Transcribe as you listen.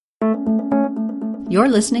You're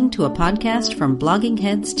listening to a podcast from Blogging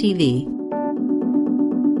Heads TV.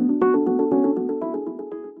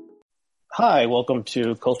 Hi, welcome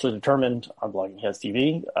to Culturally Determined on Blogging Heads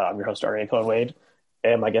TV. I'm your host, Aryeh Cohen-Wade,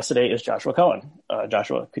 and my guest today is Joshua Cohen.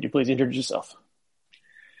 Joshua, could you please introduce yourself?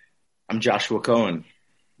 I'm Joshua Cohen.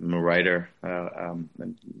 I'm a writer,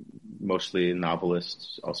 mostly a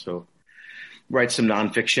novelist, also write some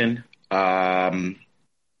nonfiction. I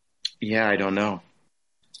don't know.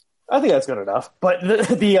 I think that's good enough. But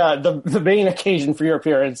the main occasion for your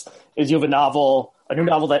appearance is you have a new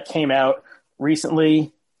novel that came out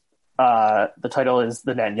recently. The title is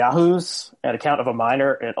The Netanyahus, an account of a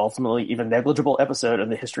minor and ultimately even negligible episode in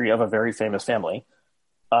the history of a very famous family.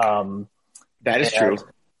 That is true.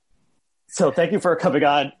 So thank you for coming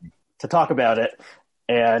on to talk about it.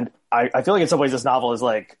 And I feel like in some ways this novel is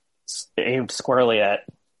like aimed squarely at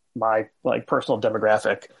my like personal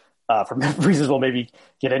demographic for reasons we'll maybe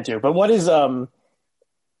get into. But what is sort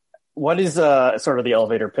of the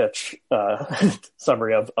elevator pitch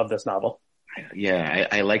summary of this novel? Yeah,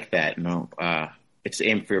 I like that. No, it's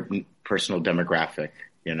aimed for personal demographic.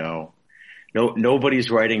 You know, nobody's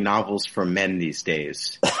writing novels for men these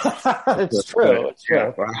days. It's true. It's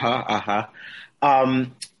true.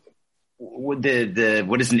 What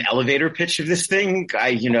is an elevator pitch of this thing?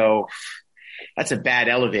 That's a bad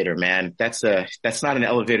elevator, man. That's not an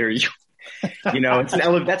elevator. That's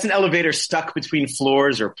an elevator stuck between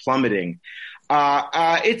floors or plummeting.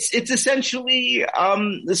 It's essentially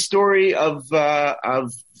the story of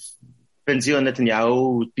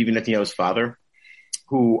Netanyahu, Bibi Netanyahu's father,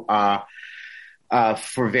 who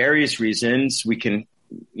for various reasons we can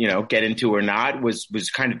get into or not was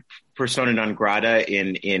kind of persona non grata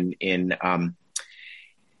in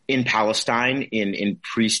Palestine in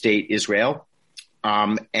pre-state Israel,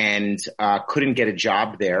 and couldn't get a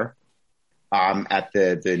job there at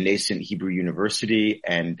the nascent Hebrew University,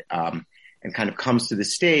 and kind of comes to the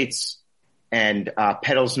States and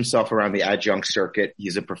peddles himself around the adjunct circuit.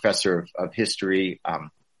 He's a professor of history.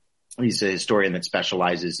 He's a historian that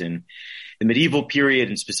specializes in the medieval period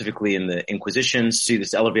and specifically in the Inquisition. See,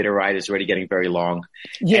 this elevator ride is already getting very long.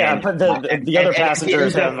 Yeah, but the other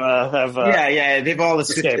passengers have they've all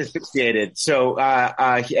asphyxiated. So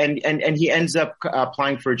and he ends up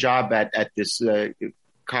applying for a job at this fictional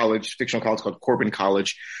college called Corbin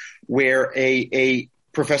College, where a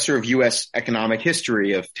professor of U.S. economic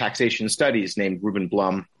history of taxation studies named Reuben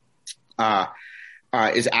Blum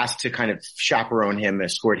is asked to kind of chaperone him,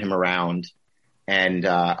 escort him around. And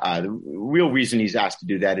the real reason he's asked to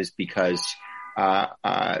do that is because,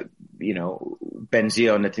 Netanyahu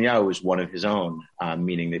is one of his own,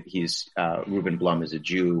 meaning that Reuben Blum is a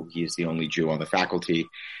Jew. He is the only Jew on the faculty.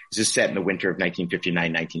 This is set in the winter of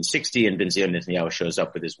 1959-1960, and Ben-Zion Netanyahu shows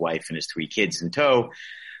up with his wife and his three kids in tow.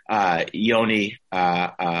 Yoni,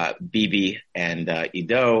 Bibi, and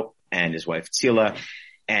Ido, and his wife Tzila,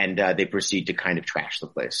 and they proceed to kind of trash the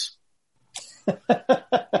place.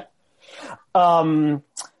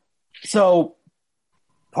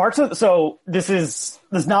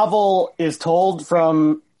 This novel is told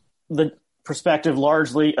from the perspective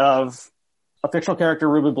largely of a fictional character,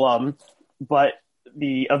 Reuben Blum, but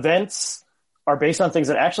the events are based on things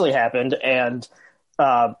that actually happened, and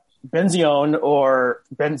Ben-Zion or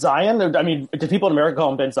Ben-Zion? I mean, do people in America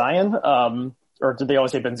call him Ben-Zion? Or did they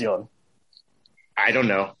always say Ben-Zion? I don't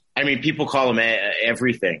know. I mean, people call him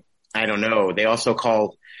everything. I don't know. They also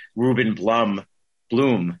call Reuben Blum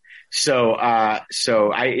Bloom. So I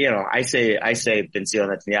say Ben-Zion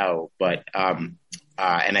Netanyahu, but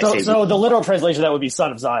so the literal translation that would be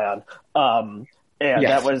son of Zion.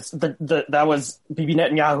 Yes. that was Bibi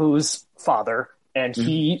Netanyahu's father, and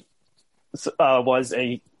he was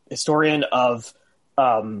a historian of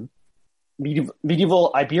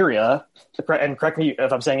medieval Iberia, and correct me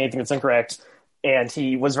if I'm saying anything that's incorrect, and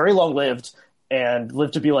he was very long-lived and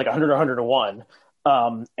lived to be like 100 or 101.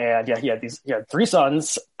 He had three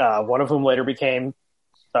sons, one of whom later became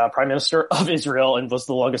prime minister of Israel and was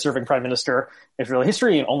the longest-serving prime minister in Israeli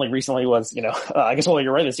history, and only recently was, I guess while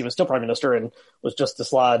you're right, he was still prime minister and was just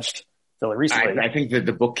dislodged fairly recently. I think that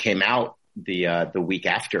the book came out the week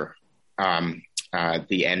after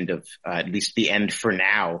the end of at least the end for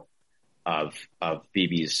now of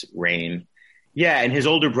Bibi's reign. Yeah, and his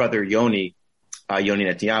older brother Yoni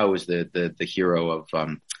Netanyahu was the hero of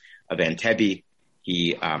Entebbe.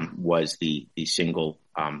 He was the single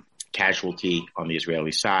casualty on the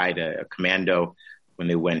Israeli side, a commando when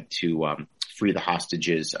they went to free the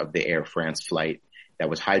hostages of the Air France flight that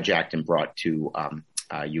was hijacked and brought to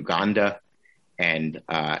Uganda. And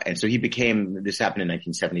so he became, this happened in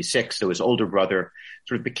 1976. So his older brother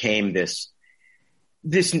sort of became this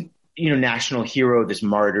national hero, this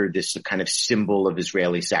martyr, this kind of symbol of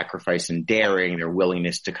Israeli sacrifice and daring, their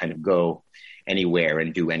willingness to kind of go anywhere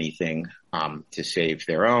and do anything to save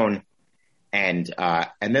their own. And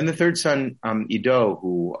then the third son, Ido,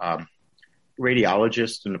 who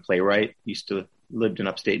radiologist and a playwright, lived in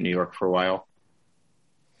upstate New York for a while.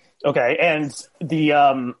 Okay, and so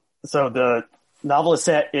the novel is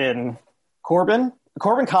set in Corbin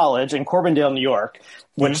College in Corbindale, New York,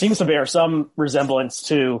 which seems to bear some resemblance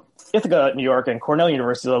to Ithaca, New York, and Cornell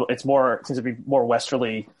University. Though it seems to be more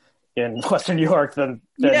westerly in Western New York than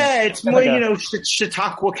it's more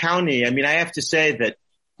Chautauqua County. I mean, I have to say that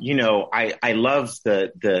I love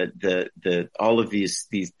the all of these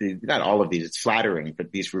not all of these, it's flattering,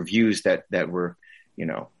 but these reviews that were,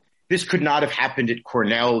 this could not have happened at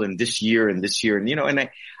Cornell in this year and this year. And,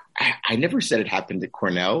 I never said it happened at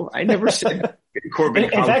Cornell. I never said Corbin.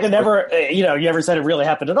 In fact, it never, you never said it really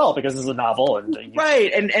happened at all because it's a novel.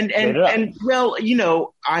 Right. And well,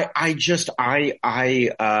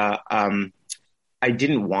 I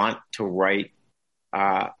didn't want to write,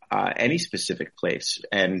 any specific place.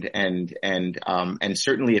 And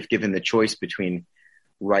certainly if given the choice between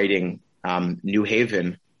writing, New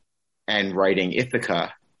Haven and writing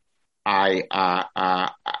Ithaca, I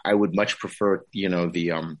would much prefer,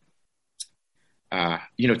 to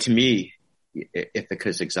me,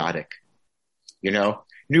 Ithaca's exotic,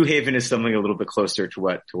 New Haven is something a little bit closer to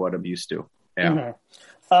what I'm used to. Yeah.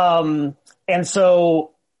 Mm-hmm. And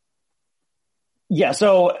so, where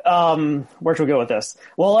should we go with this?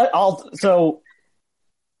 Well, so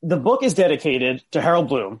the book is dedicated to Harold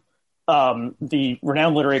Bloom, the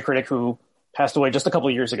renowned literary critic who passed away just a couple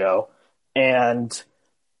of years ago. And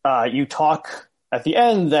you talk at the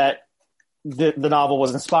end that the novel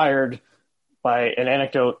was inspired by an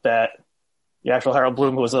anecdote that the actual Harold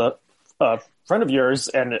Bloom, who was a friend of yours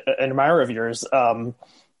and an admirer of yours,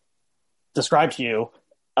 described to you.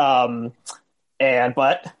 But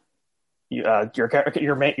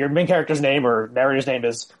your main character's name or narrator's name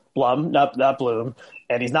is Blum, not Bloom,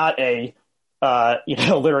 and he's not a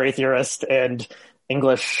literary theorist and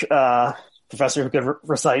English professor who could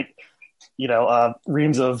recite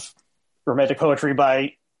reams of romantic poetry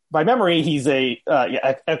by memory. He's a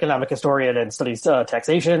economic historian and studies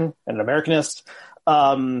taxation and an Americanist.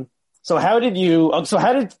 So how did you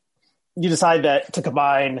decide that to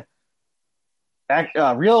combine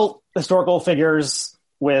real historical figures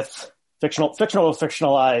with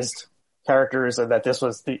fictionalized characters, and that this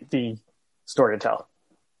was the story to tell?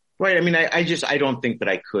 Right. I mean, I don't think that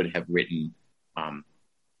I could have written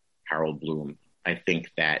Harold Bloom. I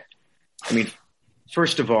think that,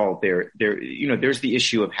 first of all, there's the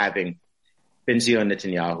issue of having Bibi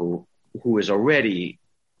Netanyahu, who is already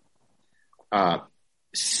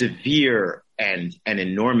severe and an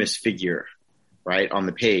enormous figure, right, on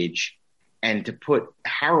the page, and to put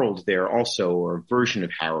Harold there also, or a version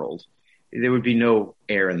of Harold, there would be no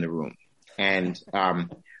air in the room. And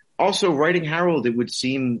also writing Harold, it would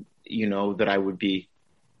seem, that I would be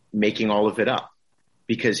making all of it up,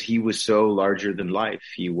 because he was so larger than life.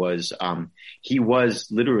 He was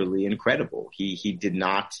literally incredible. He did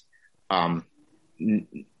not,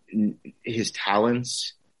 his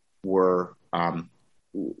talents were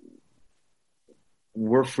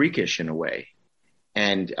freakish in a way.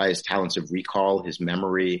 And his talents of recall, his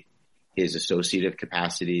memory, his associative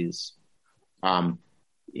capacities,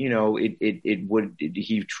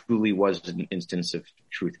 he truly was an instance of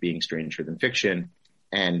truth being stranger than fiction.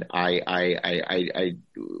 And I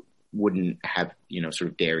wouldn't have,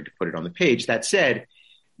 sort of dared to put it on the page. That said,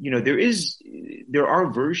 there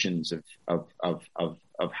are versions of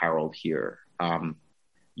Harold here.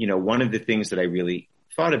 One of the things that I really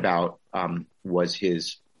thought about, was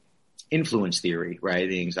his influence theory, right?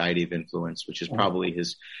 The anxiety of influence, which is probably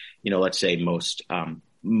his, let's say most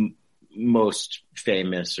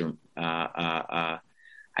famous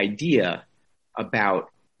idea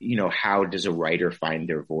about, how does a writer find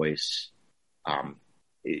their voice? A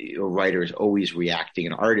writer is always reacting,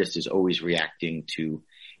 an artist is always reacting to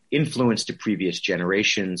influence to previous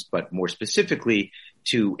generations, but more specifically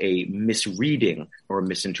to a misreading or a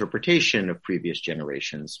misinterpretation of previous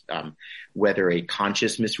generations, whether a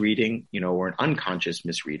conscious misreading, or an unconscious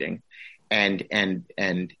misreading. And the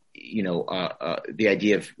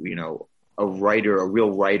idea of, a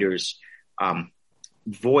real writer's,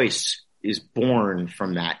 voice is born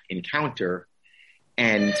from that encounter.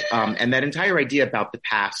 And that entire idea about the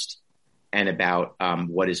past and about,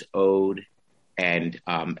 what is owed and,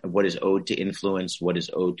 what is owed to influence, what is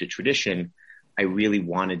owed to tradition, I really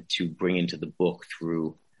wanted to bring into the book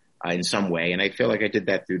through, in some way. And I feel like I did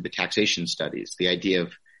that through the taxation studies, the idea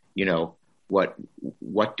of,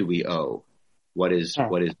 what do we owe? What is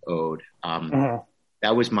owed?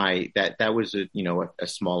 That was that was a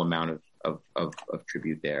small amount of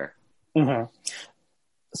tribute there.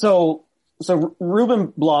 So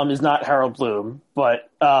Ruben Blum is not Harold Bloom, but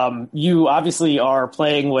you obviously are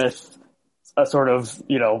playing with a sort of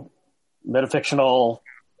metafictional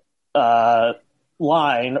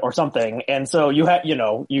line or something, and so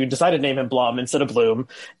you decided to name him Blum instead of Bloom,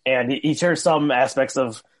 and he shares some aspects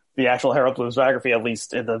of the actual Harold Bloom's biography, at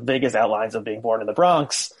least in the vaguest outlines of being born in the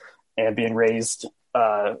Bronx and being raised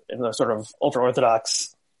in a sort of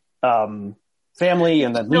ultra-Orthodox family,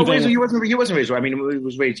 and then leaving. He wasn't raised. I mean, he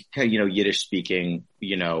was raised, Yiddish speaking,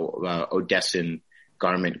 Odessan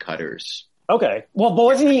garment cutters. Okay. Well, but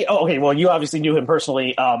wasn't he? Oh, okay. Well, you obviously knew him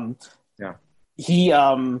personally. Yeah. He,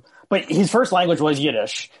 but his first language was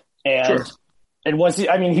Yiddish, and Sure. it was.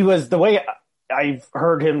 I mean, he was the way I've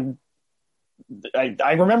heard him.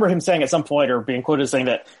 I remember him saying at some point, or being quoted as saying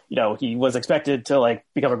that he was expected to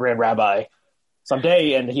become a grand rabbi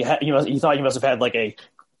someday, and he thought he must have had a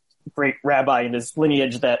great rabbi in his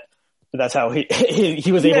lineage that's how he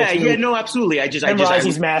was able to. Yeah, no, absolutely. I memorize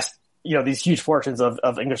these these huge portions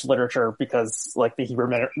of English literature because the Hebrew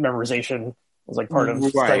memorization was part of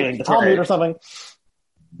studying the Talmud or something.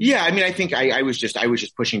 Yeah, I mean, I think I was just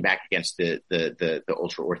pushing back against the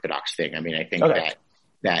ultra Orthodox thing. I mean, I think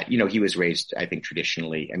that he was raised, I think,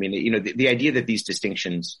 traditionally. I mean, the idea that these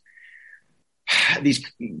distinctions, these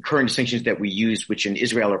current distinctions that we use, which in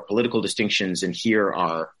Israel are political distinctions, and here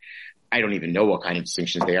are, I don't even know what kind of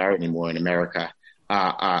distinctions they are anymore in America,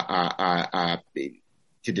 to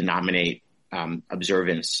denominate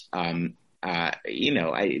observance.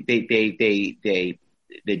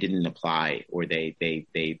 They didn't apply, or they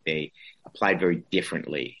applied very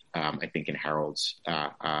differently. I think in Harold's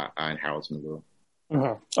Milieu.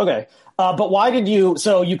 Okay, but why did you?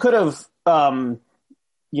 So you could have,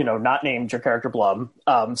 not named your character Blum.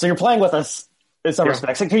 So you're playing with us in some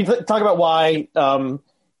respects. So can you talk about why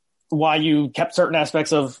you kept certain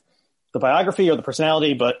aspects of the biography or the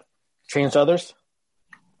personality, but changed others?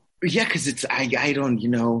 Yeah, because it's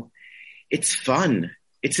it's fun.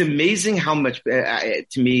 It's amazing how much to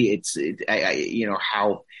me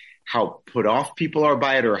how put off people are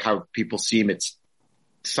by it, or how people seem it's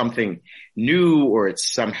something new, or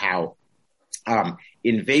it's somehow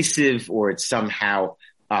invasive, or it's somehow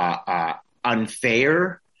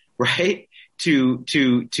unfair, right? To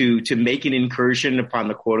make an incursion upon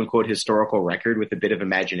the quote unquote historical record with a bit of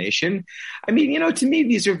imagination. I mean, to me,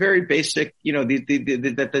 these are very basic,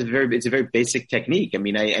 it's a very basic technique. I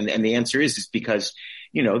mean, and the answer is because,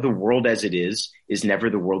 the world as it is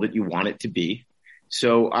never the world that you want it to be.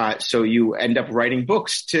 So you end up writing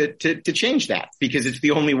books to change that, because it's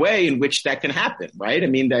the only way in which that can happen, right? I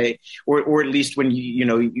mean, or at least when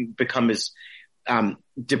you become as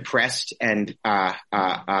depressed and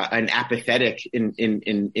apathetic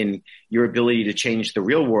in your ability to change the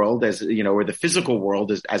real world, as or the physical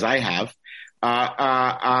world, as I have.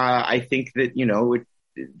 I think that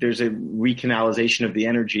there's a recanalization of the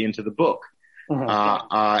energy into the book,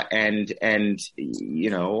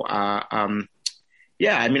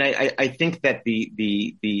 yeah. I mean, I think that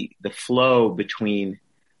the flow between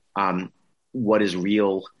what is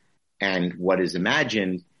real and what is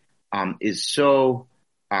imagined is so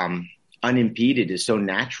unimpeded, is so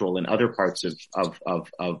natural in other parts of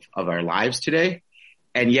our lives today.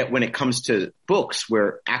 And yet when it comes to books,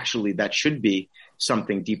 where actually that should be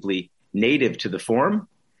something deeply native to the form,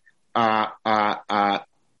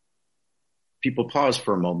 people pause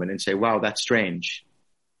for a moment and say, wow, that's strange.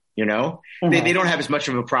 They don't have as much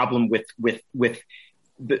of a problem with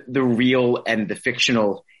the real and the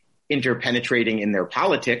fictional interpenetrating in their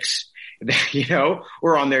politics,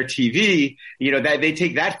 or on their TV, that they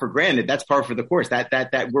take that for granted. That's par for the course.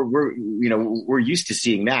 That we're used to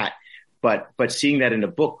seeing that, but seeing that in a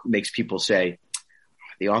book makes people say,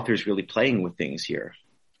 the author's really playing with things here.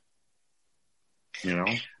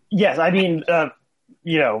 Yes, I mean,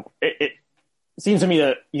 it seems to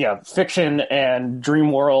me that fiction and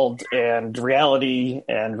dream world and reality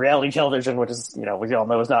television, which is we all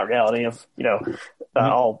know is not reality,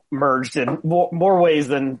 all merged in more ways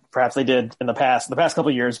than perhaps they did in the past couple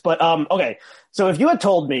of years. But okay, so if you had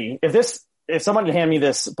told me, if someone had handed me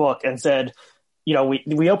this book and said,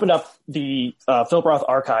 we opened up the Philip Roth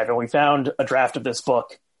archive and we found a draft of this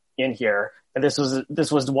book in here, and this was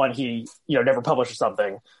the one he never published or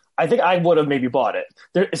something, I think I would have maybe bought it.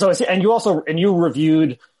 And you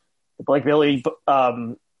reviewed the Blake Bailey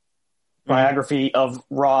biography of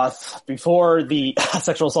Roth before the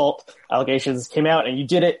sexual assault allegations came out, and you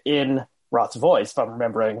did it in Roth's voice, if I'm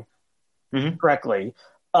remembering correctly.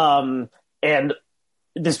 and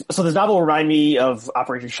this novel will remind me of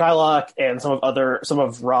Operation Shylock and some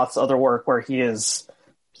of Roth's other work where he is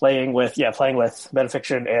playing with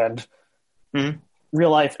metafiction and real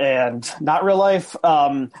life and not real life.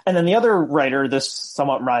 And then the other writer this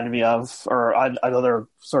somewhat reminded me of, or another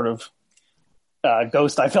sort of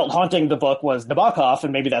ghost I felt haunting the book, was Nabokov,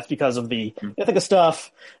 and maybe that's because of the Ithaca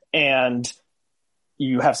stuff. And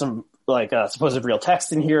you have some supposed real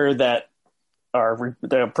text in here that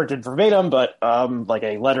they're printed verbatim, but like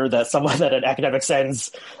a letter that an academic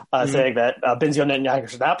sends saying that Benzion Netanyahu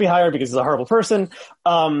should not be hired because he's a horrible person.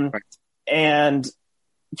 Right. And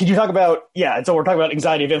could you talk about, so we're talking about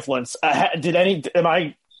anxiety of influence. Am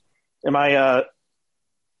I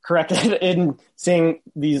correct in seeing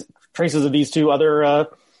these traces of these two other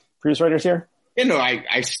previous writers here?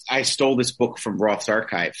 I stole this book from Roth's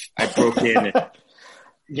archive. I broke in and,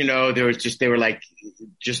 they were like,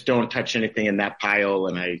 just don't touch anything in that pile.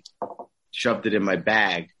 And I shoved it in my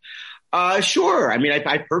bag. Sure. I mean,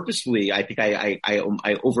 I purposefully, I think I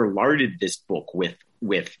overlarded this book with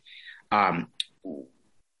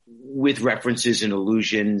references and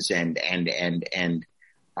allusions and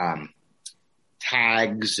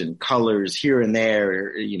tags and colors here and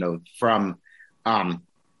there, from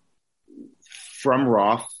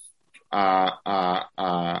Roth,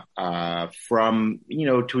 from,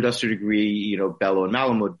 to a lesser degree, Bellow and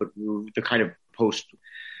Malamud, but the kind of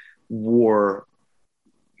post-war,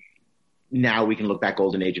 now we can look back,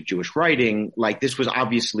 golden age of Jewish writing. Like, this was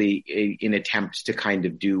obviously an attempt to kind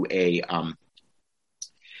of do to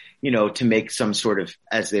make some sort of,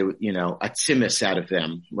 as they, a tzimis out of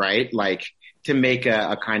them, right? Like, to make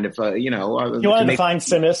a kind of you want to define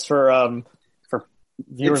tzimis for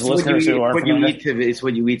viewers, listeners who aren't familiar? It's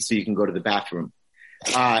what you eat so you can go to the bathroom.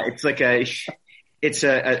 It's like it's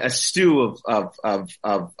a stew of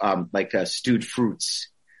like stewed fruits.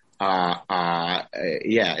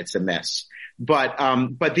 It's a mess.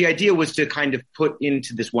 But the idea was to kind of put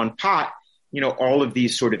into this one pot, all of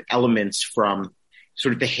these sort of elements from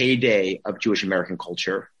sort of the heyday of Jewish American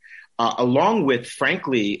culture, along with,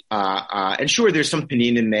 frankly, and sure, there's some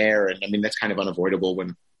Panin in there, and I mean that's kind of unavoidable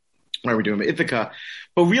when we're doing Ithaca.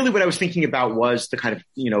 But really, what I was thinking about was the kind of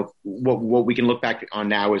what we can look back on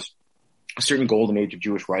now as a certain golden age of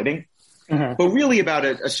Jewish writing, but really about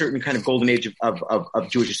a certain kind of golden age of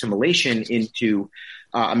Jewish assimilation into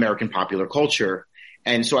American popular culture.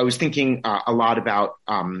 And so I was thinking a lot about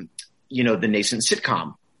the nascent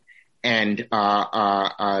sitcom. And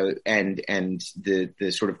the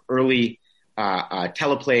sort of early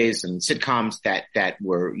teleplays and sitcoms that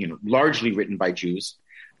were largely written by Jews,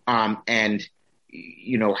 and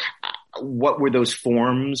what were those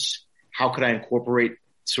forms? How could I incorporate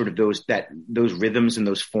sort of those rhythms and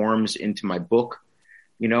those forms into my book?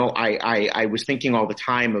 I was thinking all the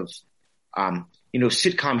time of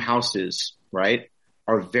sitcom houses, right?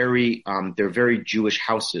 Are very they're very Jewish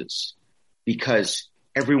houses because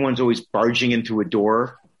everyone's always barging into a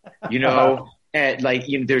door, and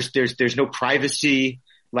there's no privacy.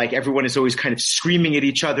 Like, everyone is always kind of screaming at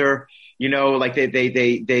each other, like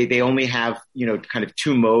they only have, kind of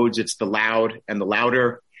two modes. It's the loud and the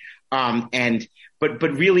louder. But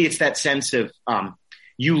really it's that sense of,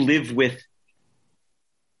 you live with,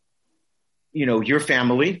 your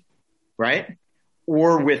family, right?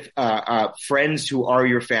 Or with, friends who are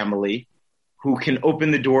your family, who can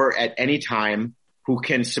open the door at any time, who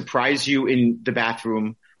can surprise you in the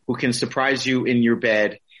bathroom, who can surprise you in your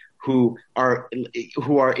bed, who are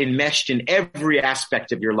enmeshed in every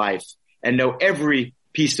aspect of your life and know every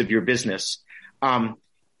piece of your business. I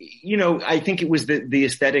think it was the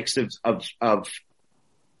aesthetics of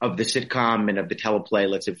the sitcom and of the teleplay,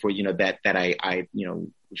 let's say, for that I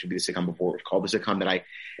which should be the sitcom before it was called the sitcom,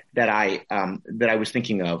 that I was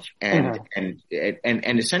thinking of, and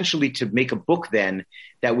essentially to make a book then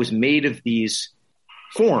that was made of these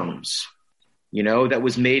forms, that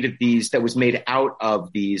was made out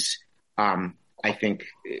of these, I think,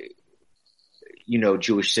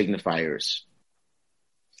 Jewish signifiers.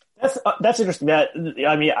 That's interesting.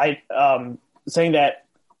 Saying that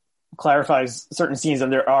clarifies certain scenes,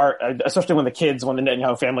 and there are, especially when the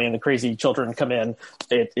Netanyahu family and the crazy children come in,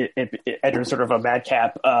 it enters sort of a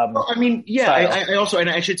madcap. I also, and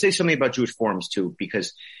I should say something about Jewish forms too,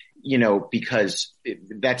 because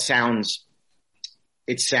that sounds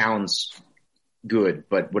good,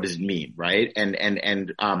 but what does it mean, right?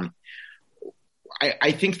 And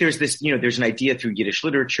I think there's this, there's an idea through Yiddish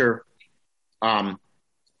literature, that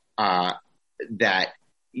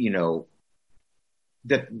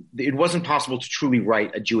that it wasn't possible to truly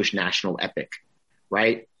write a Jewish national epic,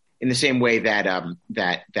 right? In the same way that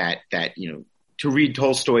to read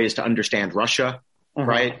Tolstoy is to understand Russia,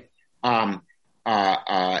 right?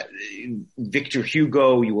 Victor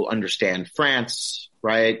Hugo, you will understand France,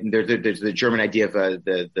 right? There's the German idea of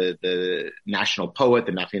the national poet,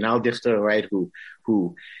 the Nationaldichter, right? Who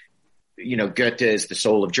Goethe is the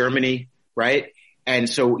soul of Germany, right? And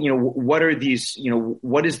so, what are these?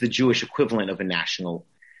 What is the Jewish equivalent of a national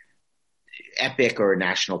epic or a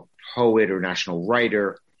national poet or national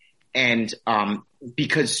writer? And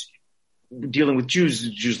because dealing with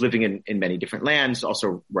Jews living in many different lands,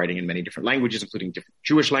 also writing in many different languages, including different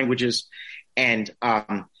Jewish languages, and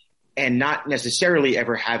not necessarily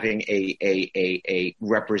ever having a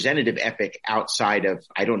representative epic outside of,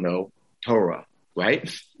 I don't know, Torah, right?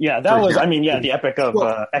 Yeah, that was, the epic of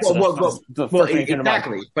Exodus.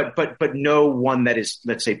 Exactly, but no one that is,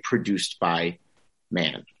 let's say, produced by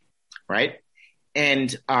man, right?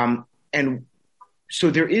 And so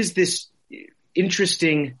there is this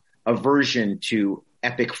interesting aversion to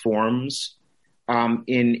epic forms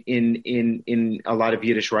in a lot of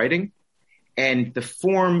Yiddish writing, and the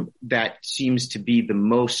form that seems to be the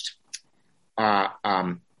most,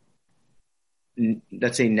 let's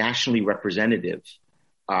say, nationally representative,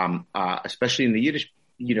 especially in the Yiddish,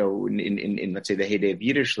 in let's say the heyday of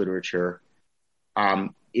Yiddish literature,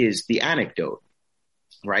 is the anecdote,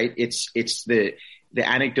 right? It's the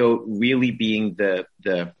anecdote really being the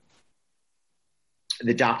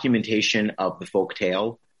documentation of the folk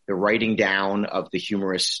tale, the writing down of the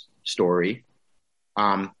humorous story.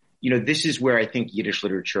 This is where I think Yiddish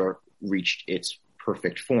literature reached its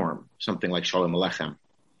perfect form. Something like Shalom Aleichem,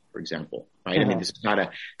 for example, right? I mean, this is not a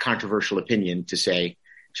controversial opinion to say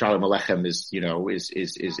Shalom Aleichem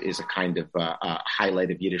is a kind of a highlight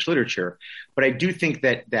of Yiddish literature. But I do think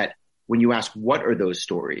that when you ask what are those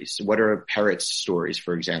stories, what are Peretz stories,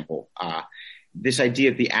 for example, this idea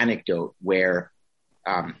of the anecdote where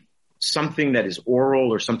something that is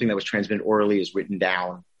oral or something that was transmitted orally is written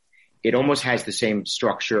down. It almost has the same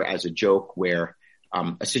structure as a joke where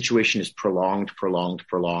a situation is prolonged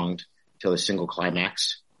till a single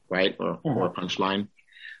climax, right? Or a punchline.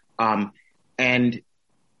 And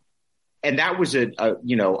that was a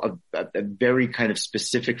very kind of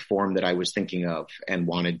specific form that I was thinking of and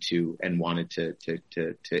wanted to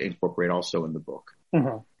incorporate also in the book.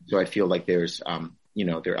 So I feel like there's,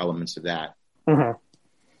 there are elements of that.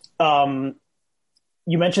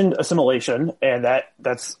 You mentioned assimilation, and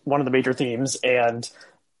that's one of the major themes. And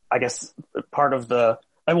I guess one of the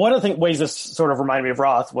ways this sort of reminded me of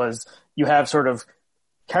Roth was you have sort of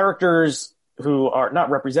characters who are not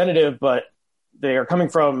representative, but they are coming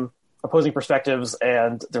from opposing perspectives,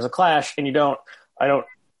 and there's a clash. And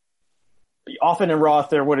often in Roth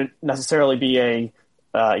there wouldn't necessarily be a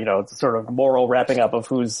sort of moral wrapping up of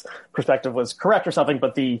whose perspective was correct or something,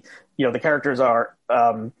 but the characters are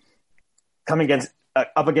coming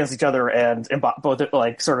up against each other and both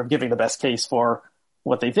like sort of giving the best case for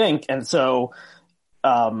what they think. And so,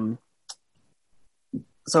 and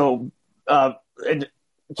can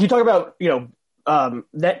you talk about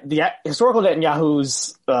the historical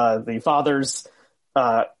Netanyahu's the father's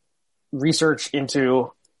research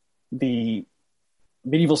into the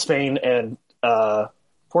medieval Spain and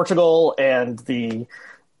Portugal and the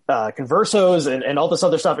conversos and all this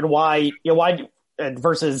other stuff, and why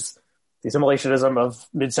versus the assimilationism of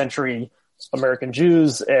mid-century American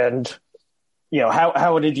Jews, and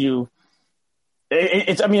how did you?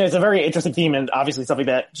 It's a very interesting theme, and obviously something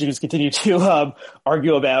that Jews continue to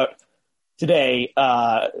argue about today.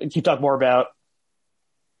 Can you talk more about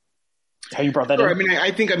how you brought that in?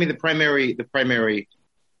 I think the primary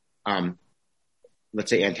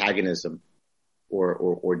let's say antagonism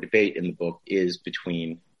or debate in the book is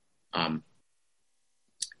between an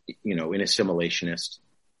assimilationist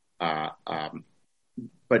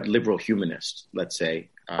but liberal humanist, let's say,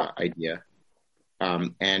 idea,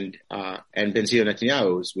 and Bibi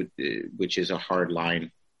Netanyahu's, which is a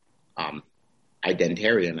hardline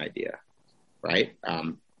identitarian idea, right?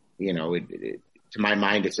 To my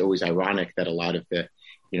mind, it's always ironic that a lot of the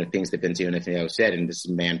things that Bibi Netanyahu said, and this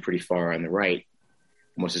is a man pretty far on the right,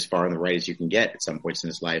 almost as far on the right as you can get at some points in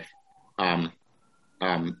his life,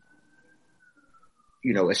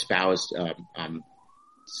 espoused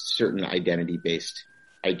certain identity-based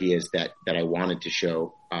ideas that I wanted to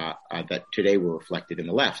show that today were reflected in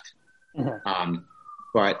the left.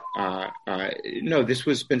 But this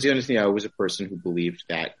was Bibi Netanyahu was a person who believed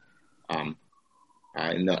that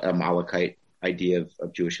in the Amalekite idea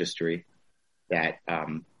of Jewish history, that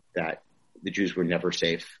the Jews were never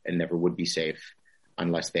safe and never would be safe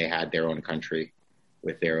unless they had their own country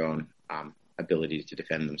with their own ability to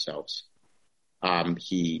defend themselves.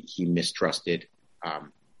 He mistrusted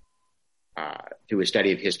through a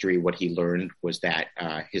study of history, what he learned was that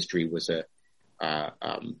history was a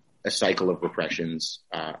cycle of repressions,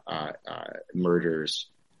 murders,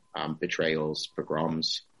 betrayals,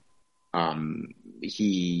 pogroms.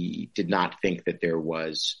 He did not think that there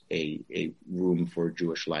was a room for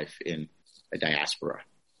Jewish life in a diaspora.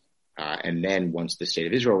 And then once the State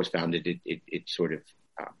of Israel was founded, it sort of,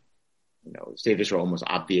 the State of Israel almost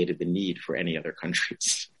obviated the need for any other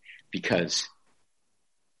countries because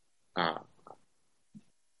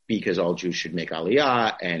all Jews should make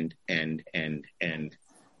Aliyah,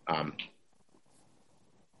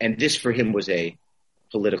 and this for him was a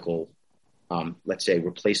political, let's say,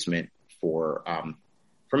 replacement for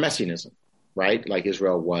messianism, right? Like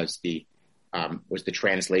Israel was the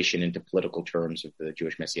translation into political terms of the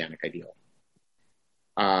Jewish messianic ideal.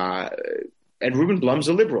 And Reuben Blum's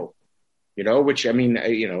a liberal, which I mean,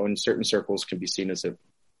 in certain circles can be seen as a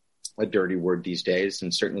dirty word these days,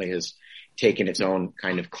 and certainly has taken its own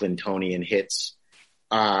kind of Clintonian hits.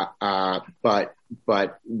 But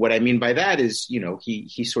what I mean by that is,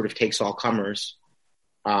 he sort of takes all comers,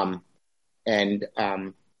 and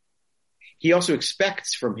he also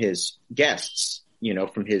expects from his guests,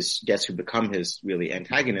 from his guests who become his really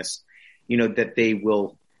antagonists, that they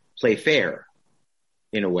will play fair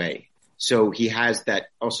in a way. So he has that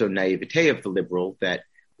also naivete of the liberal that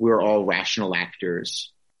we're all rational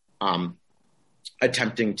actors,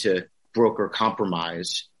 attempting to broker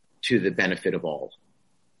compromise to the benefit of all.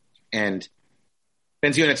 And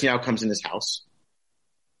Ben-Zion Netanyahu comes in this house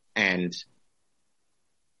and,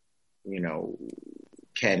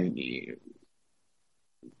 can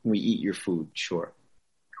we eat your food? Sure.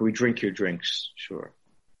 Can we drink your drinks? Sure.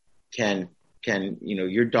 Can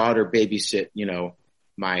your daughter babysit,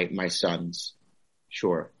 my sons?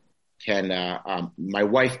 Sure. Can, my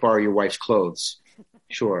wife borrow your wife's clothes?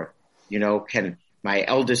 Sure. Can my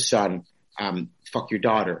eldest son, fuck your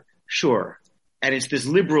daughter? Sure. And it's this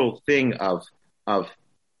liberal thing of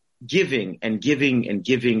giving and giving and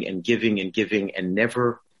giving and giving and giving and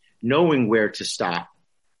never knowing where to stop,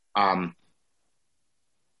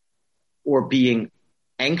 or being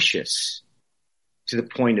anxious to the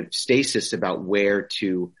point of stasis about where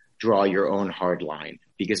to draw your own hard line.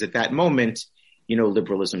 Because at that moment,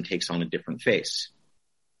 liberalism takes on a different face.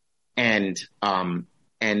 And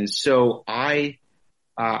so I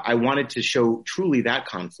wanted to show truly that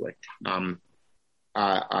conflict. The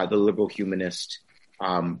liberal humanist,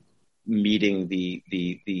 meeting the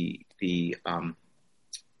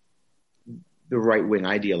right-wing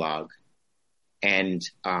ideologue, and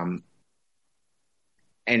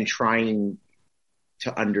trying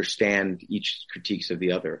to understand each critiques of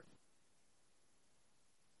the other.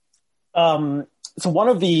 So one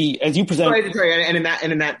of the, as you present, sorry, and in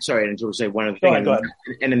that, sorry, and to say one other thing, go ahead.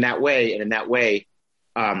 And in that way,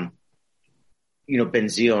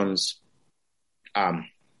 Ben-Zion's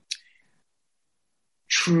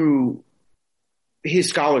true, his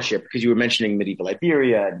scholarship, because you were mentioning medieval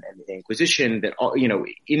Iberia and the Inquisition, that all,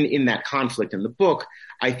 in that conflict in the book,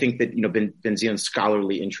 I think that Ben-Zion's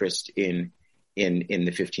scholarly interest in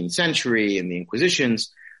the 15th century and the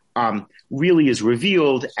Inquisitions really is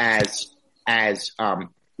revealed as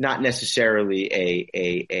not necessarily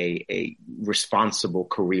a responsible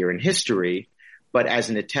career in history, but as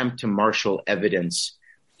an attempt to marshal evidence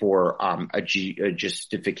for a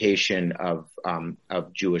justification of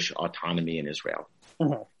Jewish autonomy in Israel.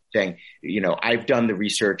 Mm-hmm. Saying, I've done the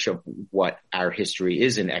research of what our history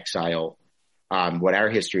is in exile, what our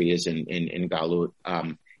history is in Galut.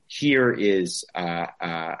 Here is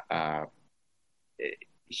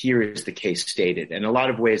the case stated. And in a lot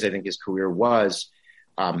of ways, I think his career was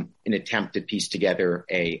an attempt to piece together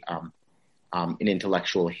an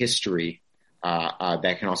intellectual history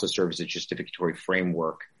that can also serve as a justificatory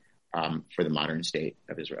framework for the modern state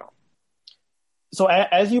of Israel. So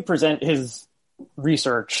as you present his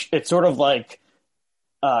research, it's sort of like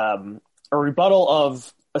a rebuttal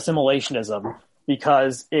of assimilationism,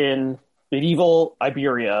 because in medieval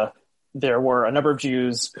Iberia, there were a number of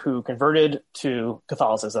Jews who converted to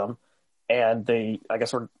Catholicism, and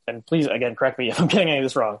and please, again, correct me if I'm getting any of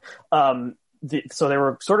this wrong. So they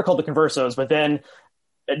were sort of called the conversos, but then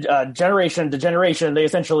generation to generation, they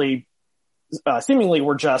essentially seemingly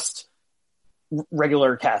were just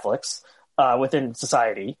regular Catholics within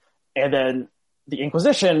society. And then the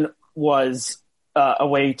Inquisition was a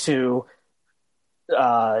way to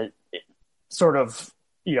sort of,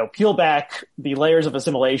 peel back the layers of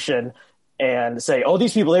assimilation and say, oh,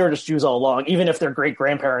 these people, they were just Jews all along, even if their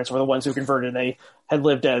great-grandparents were the ones who converted and they had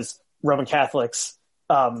lived as Roman Catholics,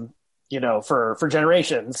 for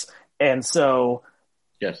generations. And so,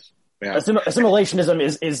 yes, Yeah.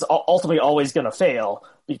 assimilationism is ultimately always going to fail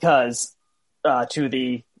because to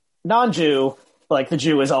the non-Jew, like the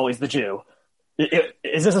Jew is always the Jew.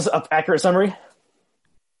 Is this an accurate summary?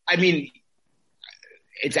 I mean,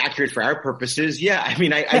 it's accurate for our purposes. Yeah. I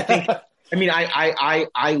mean, I think, I mean,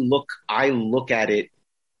 I look at it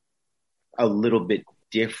a little bit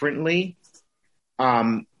differently.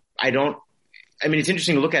 I mean, it's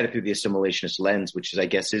interesting to look at it through the assimilationist lens, which is, I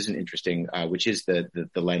guess, isn't interesting, which is the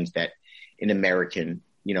lens that in American,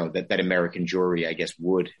 that American Jewry, I guess,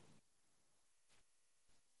 would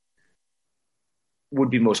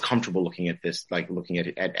be most comfortable looking at this, like looking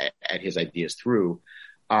at his ideas through.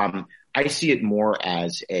 I see it more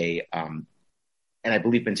as and I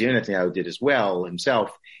believe Bibi Netanyahu did as well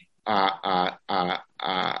himself.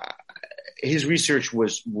 His research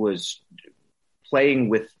was playing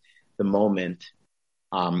with the moment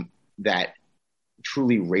that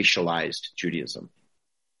truly racialized Judaism.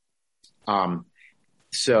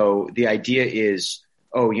 So the idea is,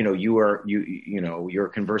 you're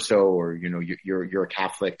a converso, or you're a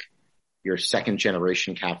Catholic, you're second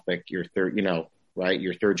generation Catholic, you're third, right?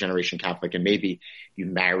 You're third generation Catholic, and maybe you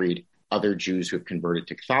married other Jews who have converted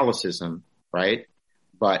to Catholicism, right?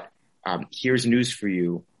 But here's news for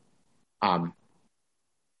you.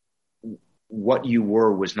 What you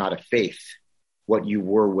were was not a faith. What you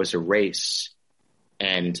were was a race,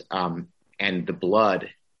 and the blood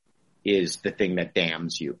is the thing that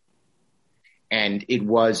damns you. And it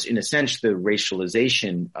was, in a sense, the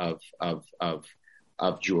racialization of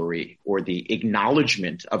Jewry, or the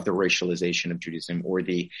acknowledgement of the racialization of Judaism, or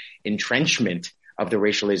the entrenchment of the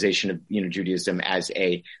racialization of Judaism as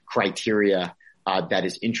a criteria that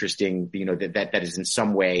is interesting, that is in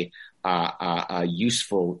some way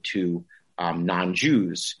useful to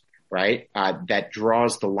non-Jews, right? That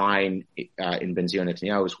draws the line in Bibi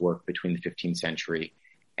Netanyahu's work between the 15th century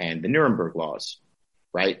and the Nuremberg laws,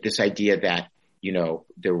 right? This idea that,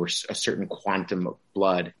 there was a certain quantum of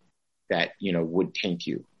blood that, would taint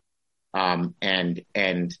you. And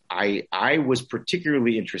I was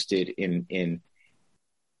particularly interested in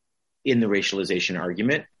the racialization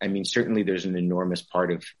argument. I mean, certainly there's an enormous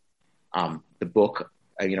part of the book.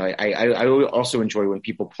 I also enjoy when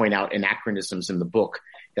people point out anachronisms in the book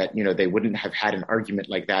that, they wouldn't have had an argument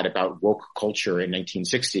like that about woke culture in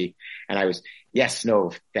 1960. And I was, yes,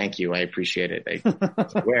 no, thank you. I appreciate it. I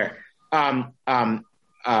was aware. I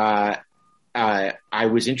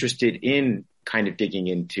was interested in kind of digging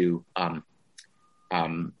into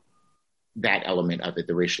that element of it,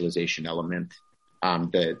 the racialization element,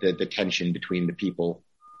 the tension between the people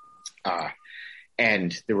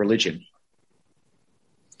and the religion.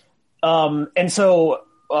 And so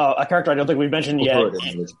a character I don't think we've mentioned yet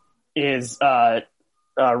is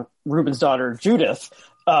Reuben's daughter Judith,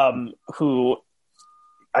 who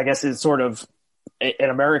I guess is sort of an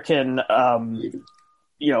American, an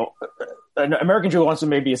American Jew who wants to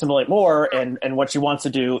maybe assimilate more, and what she wants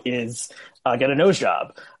to do is get a nose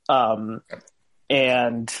job, and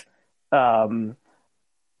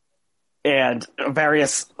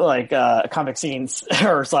various comic scenes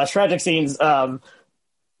or / tragic scenes go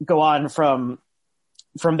on from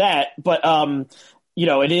that, but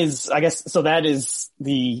it is, I guess, so that is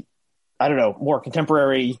the, I don't know, more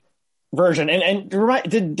contemporary version. And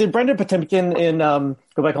did Brenda Potemkin in Go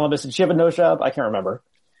Back Columbus, did she have a nose job? I can't remember.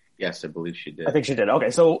 Yes, I believe she did. I think she did. Okay,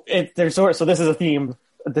 so so this is a theme.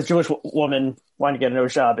 The Jewish woman wanting to get a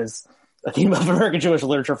nose job is a theme of American Jewish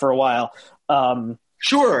literature for a while.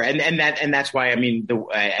 Sure, and that's why, I mean,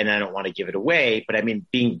 and I don't want to give it away, but I mean,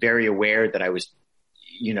 being very aware that I was,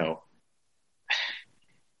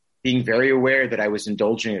 being very aware that I was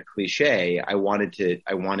indulging a cliche, I wanted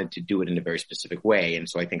to do it in a very specific way, and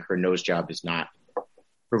so I think her nose job is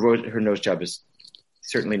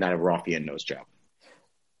certainly not a Rothian nose job.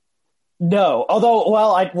 No, although,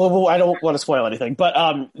 I don't want to spoil anything, but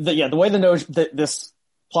the way this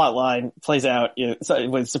plot line plays out, it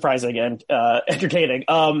was surprising and entertaining.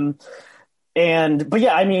 But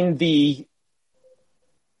yeah, I mean the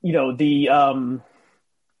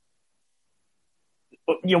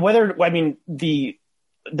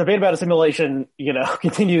debate about assimilation,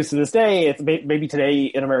 continues to this day. It's maybe today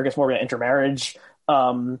in America it's more about intermarriage,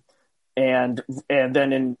 and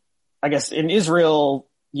then I guess in Israel,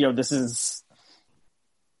 this is,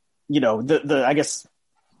 I guess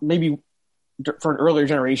maybe for an earlier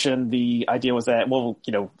generation, the idea was that,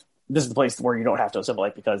 this is the place where you don't have to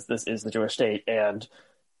assimilate because this is the Jewish state. And,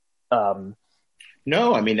 no,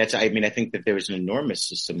 I mean, I think that there was an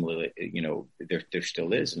enormous there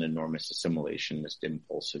still is an enormous assimilationist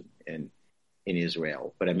impulse in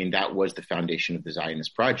Israel. But I mean, that was the foundation of the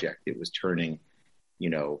Zionist project. It was turning,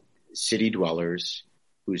 city dwellers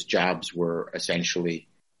whose jobs were essentially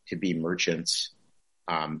to be merchants,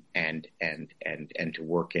 and to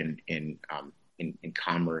work in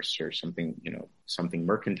commerce or something, something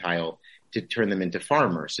mercantile, to turn them into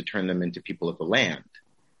farmers, to turn them into people of the land.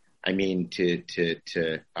 I mean,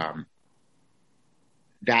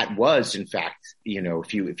 that was, in fact,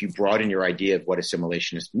 if you broaden your idea of what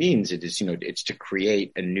assimilationist means, it is, it's to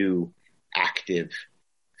create a new, active,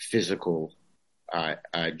 physical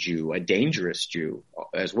Jew, a dangerous Jew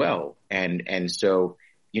as well. And so,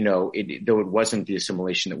 though it wasn't the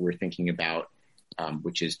assimilation that we're thinking about,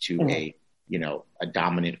 which is to a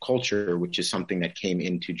dominant culture, which is something that came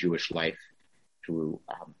into Jewish life through,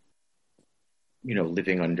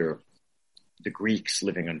 living under the Greeks,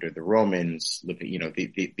 living under the Romans, living,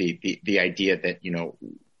 the idea that,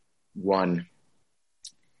 one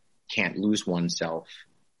can't lose oneself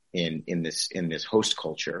in this host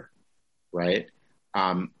culture, right?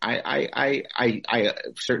 I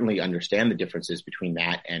certainly understand the differences between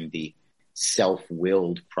that and the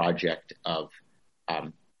self-willed project of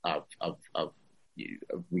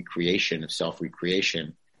recreation, of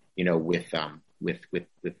self-recreation, with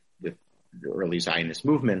the early Zionist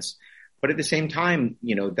movements. But at the same time,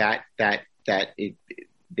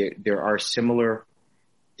 there are similar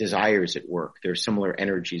desires at work. There are similar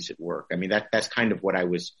energies at work. I mean, that's kind of what I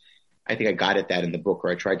think I got at that in the book,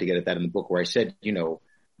 or I tried to get at that in the book, where I said, no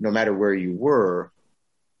matter where you were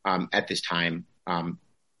at this time,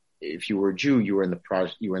 if you were a Jew, you were in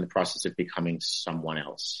the process of becoming someone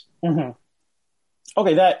else. Mm-hmm.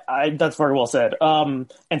 Okay, that's very well said. And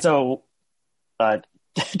so,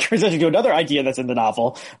 transitioning to another idea that's in the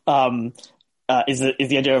novel, is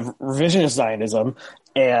the idea of revisionist Zionism.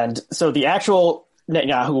 And so the actual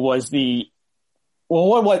Netanyahu was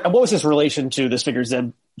what was his relation to this figure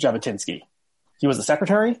Zeb Jabotinsky? He was the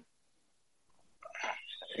secretary?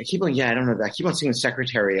 I don't know. I keep on seeing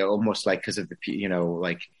secretary almost like because of the,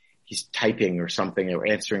 like he's typing or something or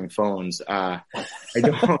answering phones. I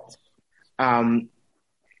don't.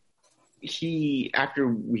 After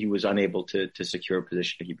he was unable to secure a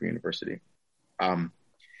position at Hebrew University,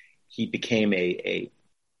 he became a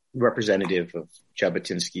representative of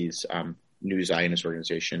Jabotinsky's New Zionist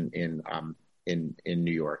organization in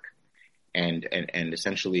New York, and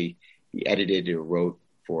essentially he edited or wrote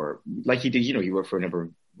for, like he did, he wrote for a number of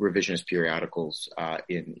revisionist periodicals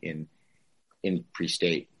in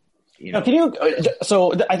Pre-State. Now, can you?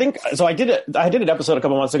 So I did an episode a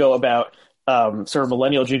couple months ago about sort of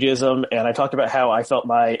millennial Judaism, and I talked about how I felt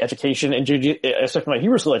my education in especially my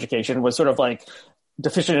Hebrew school education, was sort of like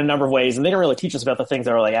deficient in a number of ways, and they didn't really teach us about the things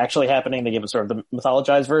that were like actually happening. They gave us sort of the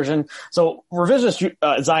mythologized version. So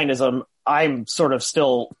revisionist Zionism, I'm sort of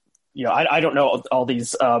still, I don't know all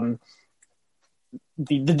these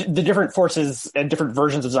the different forces and different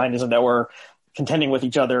versions of Zionism that were contending with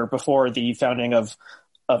each other before the founding of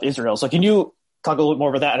Israel. So can you talk a little more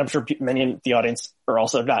about that? And I'm sure many in the audience are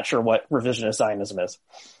also not sure what revisionist Zionism is.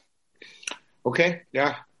 Okay.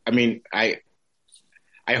 Yeah. I mean, I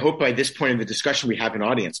hope by this point in the discussion we have an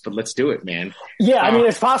audience, but let's do it, man. Yeah. I mean,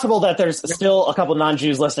 it's possible that there's still a couple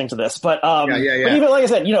non-Jews listening to this, but but even like I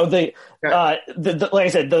said,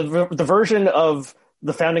 the version of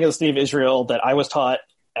the founding of the state of Israel that I was taught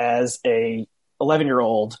as a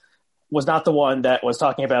 11-year-old was not the one that was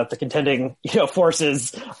talking about the contending,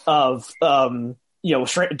 forces of,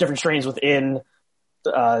 different strains within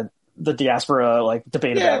the diaspora, like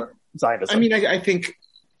debate about Zionism. I mean, I think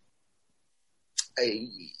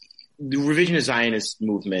the revisionist Zionist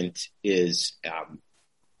movement is,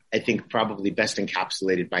 I think, probably best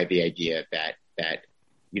encapsulated by the idea that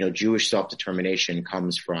Jewish self-determination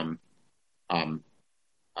comes from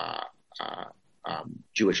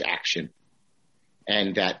Jewish action.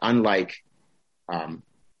 And that unlike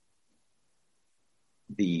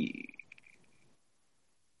the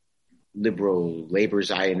liberal labor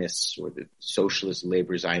Zionists or the socialist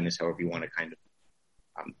labor Zionists, however you want to kind of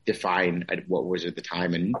define what was at the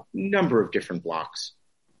time a number of different blocks,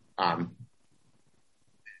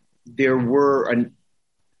 there was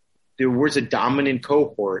a dominant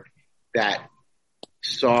cohort that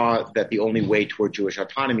saw that the only way toward Jewish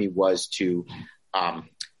autonomy was to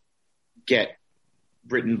get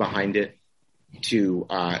Britain behind it, to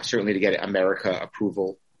certainly to get American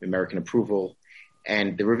approval,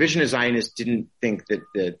 and the revisionist Zionists didn't think that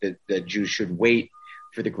the Jews should wait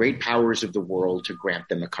for the great powers of the world to grant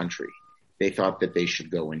them a country. They thought that they should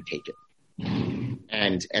go and take it,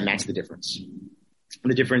 and that's the difference.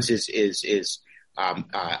 The difference is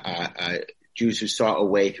Jews who saw a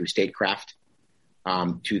way through statecraft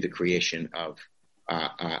to the creation of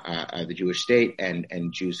the Jewish state,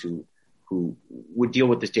 and Jews who who would deal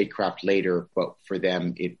with the statecraft later, but for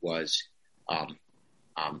them it was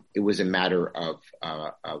a matter of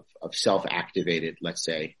self-activated, let's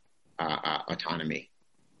say, autonomy.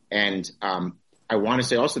 And I want to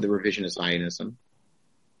say also the revisionist Zionism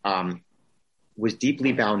was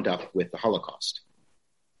deeply bound up with the Holocaust,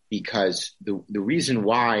 because the reason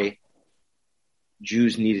why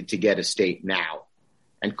Jews needed to get a state now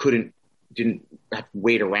and didn't have to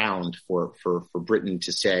wait around for Britain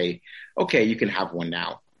to say, okay, you can have one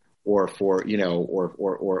now, or for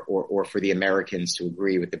the Americans to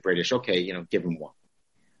agree with the British, okay, give them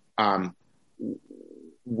one,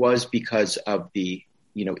 was because of the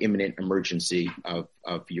imminent emergency of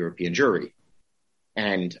European Jewry.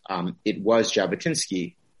 And it was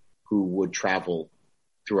Jabotinsky who would travel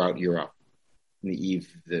throughout Europe in the eve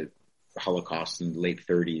of the Holocaust in the late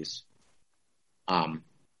 30s,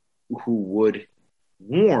 who would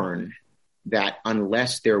warn that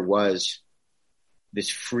unless there was this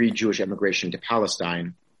free Jewish emigration to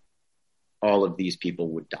Palestine, all of these people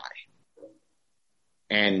would die.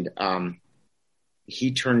 And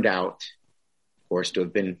he turned out, of course, to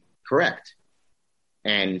have been correct.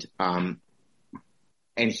 And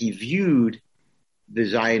he viewed the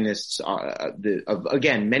Zionists,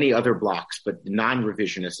 again, many other blocks, but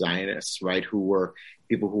non-revisionist Zionists, right, who were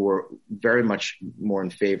people who were very much more in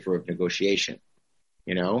favor of negotiation,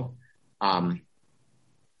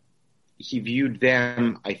 he viewed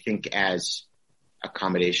them, I think, as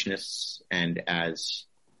accommodationists and as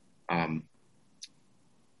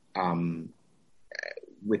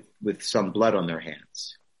with some blood on their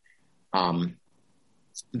hands.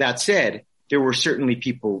 That said, there were certainly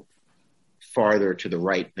people farther to the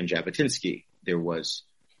right than Jabotinsky. There was,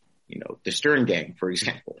 the Stern Gang, for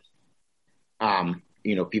example.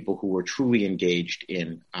 People who were truly engaged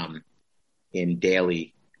in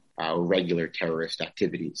daily, regular terrorist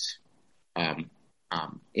activities,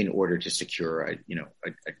 in order to secure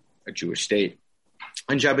a Jewish state.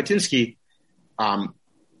 And Jabotinsky, I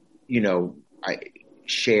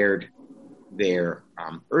shared their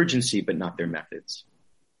urgency, but not their methods.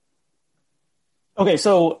 Okay,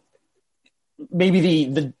 so maybe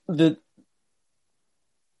the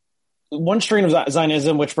one strain of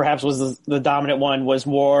Zionism, which perhaps was the dominant one, was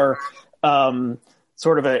more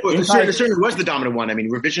sort of a... Well, it certainly was the dominant one. I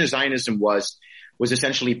mean, revisionist Zionism was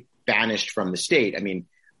essentially banished from the state. I mean,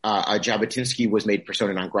 Jabotinsky was made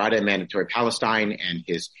persona non grata in Mandatory Palestine, and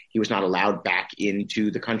he was not allowed back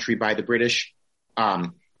into the country by the British.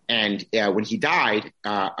 And when he died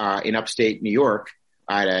in upstate New York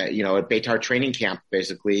at a Beitar training camp,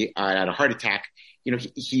 basically at a heart attack,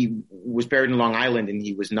 he was buried in Long Island, and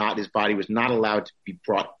his body was not allowed to be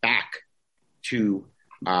brought back to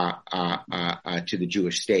the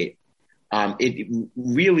Jewish state. It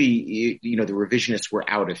really, the revisionists were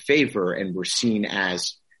out of favor and were seen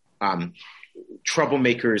as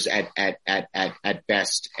troublemakers at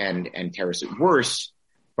best and terrorists at worst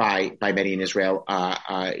by many in Israel.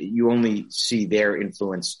 You only see their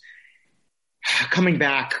influence coming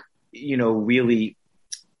back, really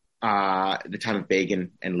the time of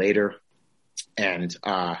Begin and later, and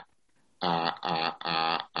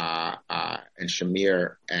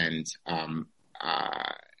Shamir and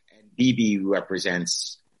Bibi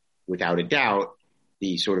represents, without a doubt,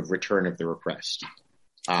 the sort of return of the repressed.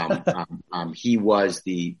 He was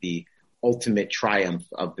the ultimate triumph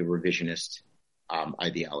of the revisionist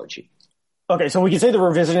ideology. Okay, so we can say the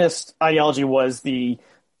revisionist ideology was the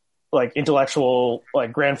intellectual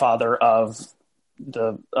grandfather of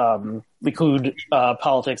the Likud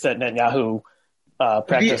politics that Netanyahu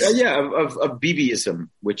practiced. Of Bibiism,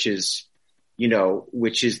 which is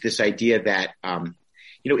this idea that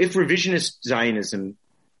if revisionist Zionism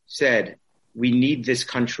said we need this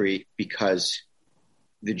country because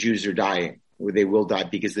the Jews are dying, or they will die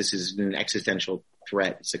because this is an existential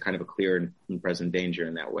threat, it's a kind of a clear and present danger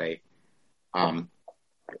in that way.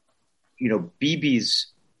 Bibi's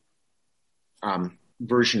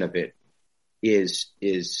version of it is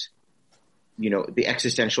the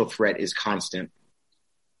existential threat is constant.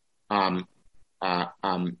 The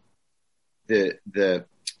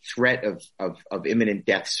threat of imminent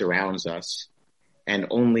death surrounds us, and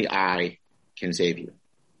only I can save you.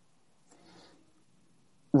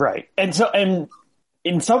 Right. And so, and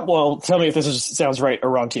tell me if this sounds right or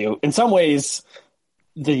wrong to you. In some ways,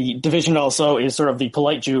 the division also is sort of the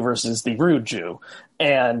polite Jew versus the rude Jew.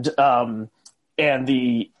 And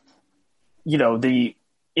the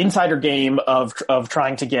insider game of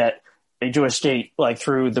trying to get a Jewish state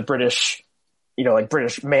through the British,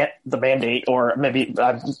 the mandate, or maybe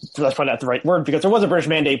that's probably not the right word because there was a British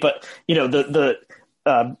mandate, but the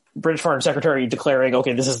British Foreign Secretary declaring,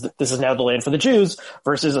 okay, this is now the land for the Jews,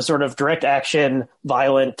 versus a sort of direct action,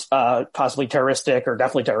 violent, possibly terroristic or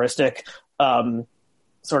definitely terroristic,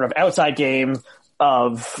 sort of outside game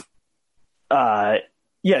of,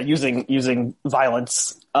 using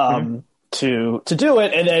violence, to do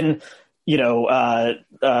it. And then,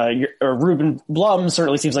 Ruben Blum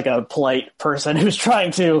certainly seems like a polite person who's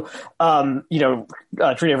trying to,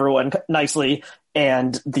 treat everyone nicely.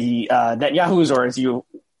 And the Netanyahus, or as you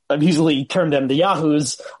amusingly term them, the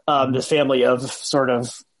Yahoos, this family of sort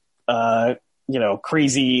of,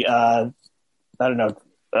 crazy,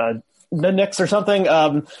 rednecks or something.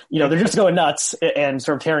 They're just going nuts and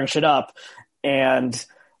sort of tearing shit up. So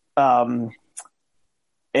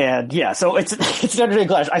it's an entertaining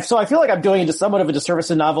clash. So I feel like I'm doing somewhat of a disservice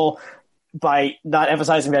to the novel by not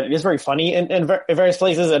emphasizing that it is very funny in various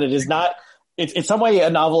places, and it is not. It's some way a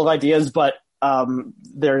novel of ideas, but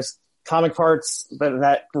there's comic parts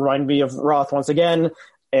that remind me of Roth once again,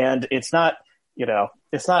 and it's not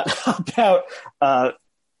about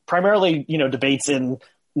primarily debates in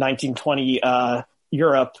 1920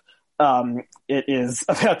 Europe. It is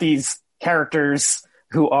about these characters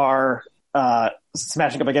who are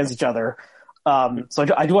smashing up against each other. So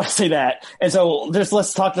I do want to say that. And so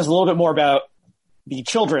let's talk just a little bit more about the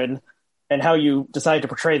children and how you decided to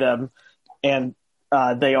portray them. And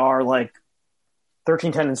they are like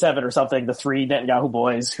 13, 10, and 7 or something, the 3 Netanyahu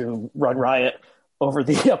boys who run riot over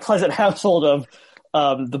the pleasant household of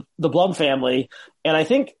the Blum family. And I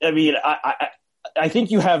think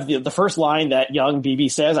you have the first line that young Bibi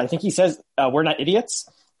says. I think he says, "We're not idiots,"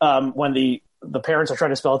 when the parents are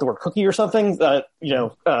trying to spell out the word cookie or something,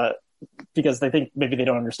 because they think maybe they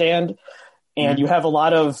don't understand. And you have a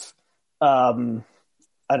lot of,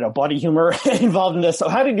 body humor involved in this. So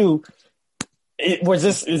how did you, is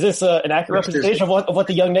this an accurate representation of what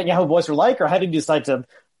the young Netanyahu boys were like, or how did you decide to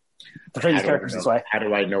portray these characters this way? How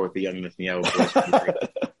do I know what the young Netanyahu boys were like?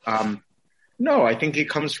 No, I think it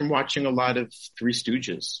comes from watching a lot of Three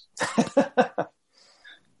Stooges.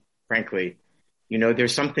 Frankly,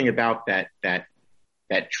 there's something about that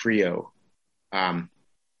trio,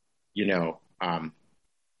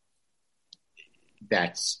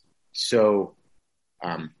 that's so,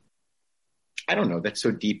 I don't know, that's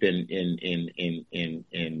so deep in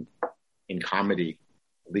comedy,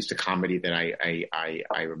 at least a comedy that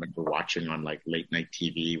I remember watching on like late night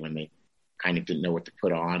TV when they kind of didn't know what to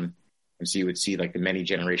put on. And so you would see like the many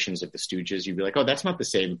generations of the Stooges. You'd be like, oh, that's not the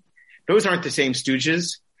same. Those aren't the same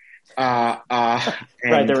Stooges. Right.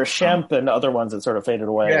 There were Shemp and other ones that sort of faded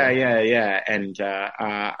away. Yeah. And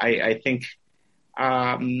I think,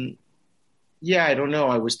 I don't know.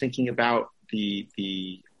 I was thinking about the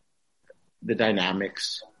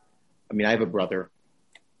dynamics. I mean, I have a brother,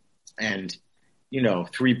 and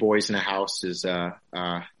 3 boys in a house is it's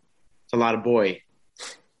a lot of boy,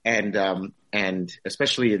 and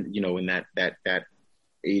especially in that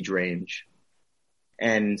age range,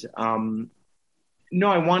 and no,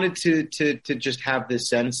 I wanted to just have this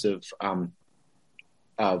sense of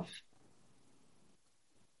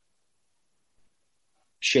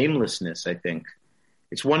shamelessness. I think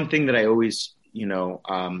it's one thing that I always,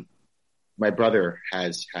 my brother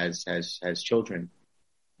has children,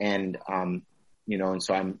 and and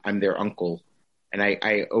so I'm their uncle, and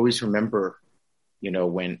I always remember,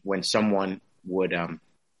 when someone would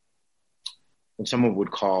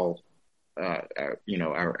call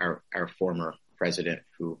our former president,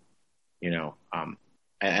 who,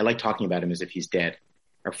 I like talking about him as if he's dead.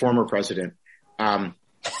 Our former president, when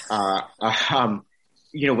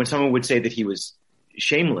someone would say that he was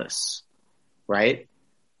shameless, right,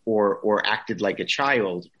 or acted like a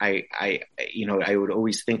child, I would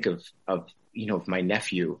always think of my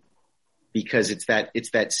nephew, because it's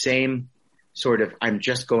that same sort of, I'm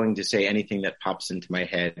just going to say anything that pops into my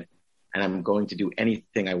head, and I'm going to do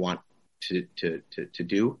anything I want to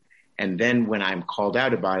do. And then when I'm called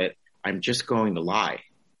out about it, I'm just going to lie,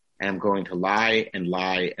 and I'm going to lie and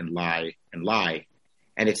lie and lie and lie.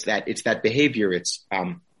 And it's that behavior. It's,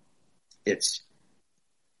 can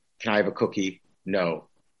I have a cookie? No.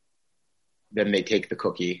 Then they take the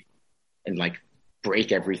cookie and like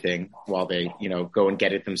break everything while they, go and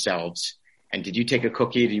get it themselves. And did you take a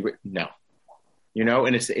cookie? No.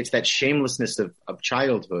 And it's that shamelessness of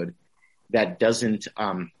childhood that doesn't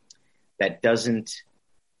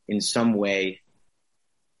in some way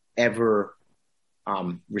ever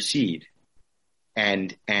recede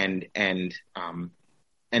and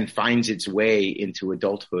finds its way into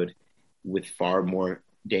adulthood with far more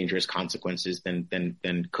dangerous consequences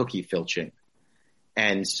than cookie filching.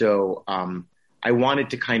 And so I wanted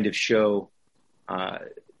to kind of show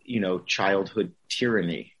childhood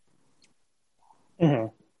tyranny Mm-hmm.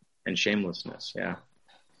 and shamelessness. Yeah.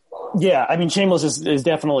 Yeah, I mean, shameless is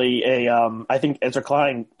definitely I think Ezra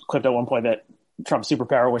Klein clipped at one point that Trump's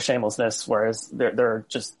superpower was shamelessness, whereas there are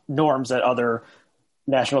just norms that other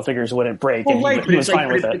national figures wouldn't break, Well, and right, he was fine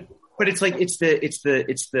with it. But it's like it's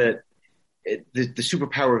the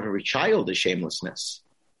superpower of every child is shamelessness,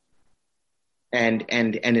 and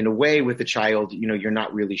in a way, with the child, you're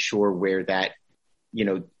not really sure where that,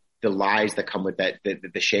 the lies that come with that,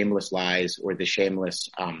 the shameless lies or the shameless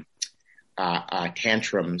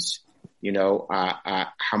tantrums,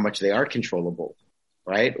 how much they are controllable,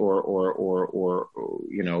 right? Or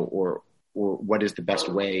what is the best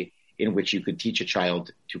way in which you could teach a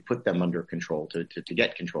child to put them under control, to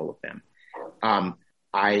get control of them.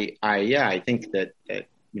 I think that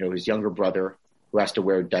his younger brother, who has to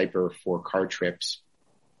wear a diaper for car trips,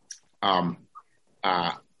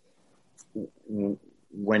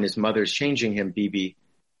 when his mother's changing him, Bibi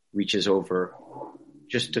reaches over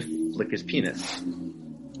just to flick his penis.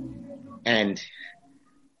 And,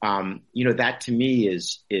 that to me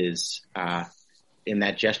is in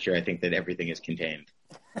that gesture, I think that everything is contained.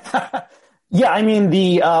 Yeah, I mean,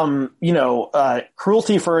 the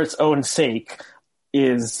cruelty for its own sake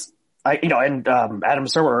is, and Adam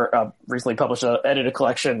Serwer recently published an edited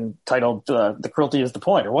collection titled "The Cruelty is the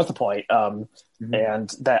Point," or "What's the Point?" And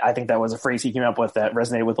that, I think that was a phrase he came up with that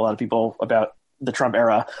resonated with a lot of people about the Trump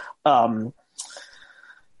era. Let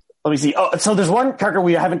me see. Oh, so there's one character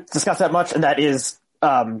we haven't discussed that much, and that is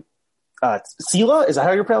Sila. Is that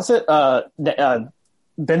how you pronounce it? Benzion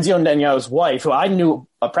Netanyahu's wife, who I knew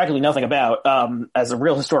practically nothing about, as a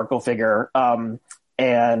real historical figure.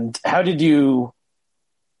 And how did you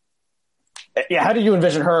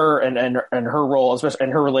envision her and her role, especially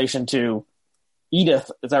and her relation to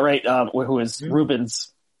Edith? Is that right? Who is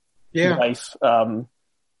Reuben's wife?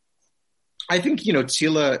 I think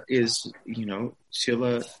Sila is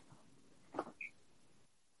Sila.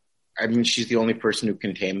 I mean, she's the only person who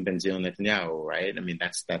can tame Benzion Netanyahu, right? I mean,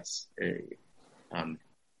 that's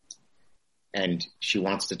and she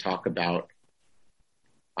wants to talk about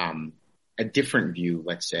a different view,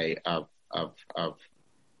 let's say, of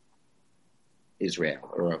Israel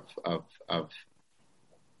or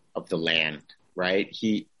of the land, right?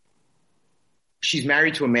 She's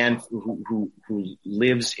married to a man who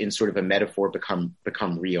lives in sort of a metaphor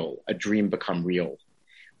become real, a dream become real,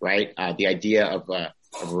 right? The idea of a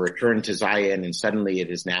return to Zion, and suddenly it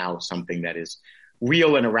is now something that is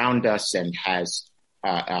real and around us and has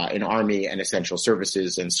an army and essential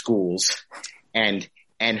services and schools, and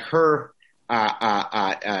her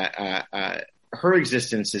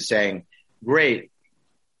existence is saying, great,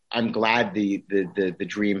 I'm glad the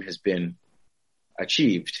dream has been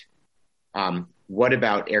achieved. What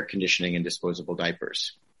about air conditioning and disposable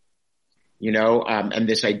diapers? And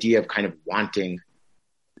this idea of kind of wanting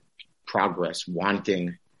progress,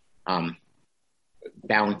 wanting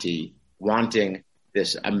bounty, wanting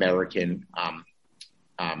this American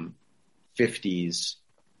 50s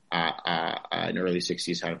and early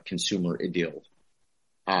 60s kind of consumer idyll.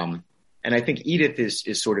 And I think Edith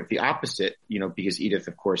is sort of the opposite, because Edith,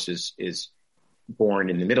 of course, is born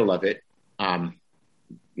in the middle of it,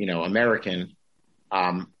 American.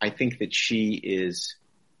 I think that she is,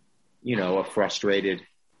 a frustrated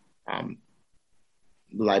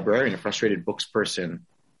librarian, a frustrated books person,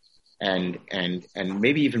 and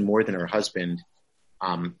maybe even more than her husband,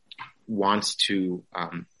 wants to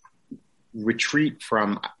retreat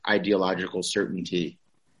from ideological certainty.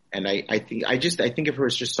 And I think of her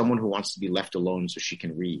as just someone who wants to be left alone so she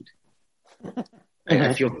can read. And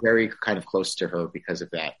I feel very kind of close to her because of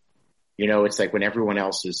that. It's like when everyone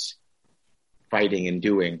else is fighting and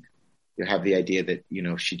doing, you have the idea that,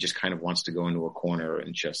 she just kind of wants to go into a corner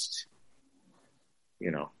and just,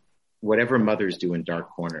 whatever mothers do in dark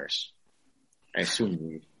corners. I assume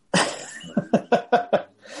read.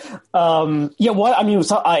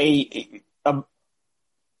 A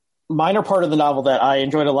minor part of the novel that I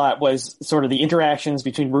enjoyed a lot was sort of the interactions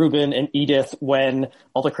between Reuben and Edith when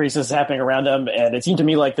all the craziness is happening around them. And it seemed to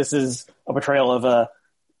me like this is a portrayal of a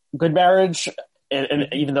good marriage. And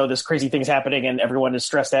even though this crazy thing's happening and everyone is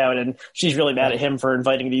stressed out and she's really mad at him for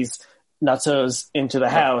inviting these nutsos into the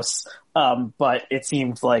house. But it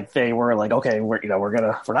seemed like they were like, okay, we're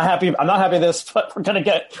not happy. I'm not happy with this, but we're going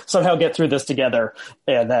to somehow get through this together.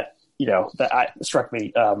 And that, struck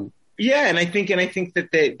me. Yeah. And I think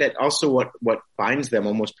that also what binds them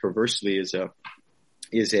almost perversely is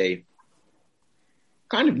a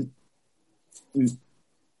kind of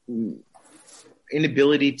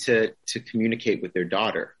inability to communicate with their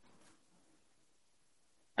daughter.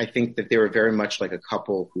 I think that they were very much like a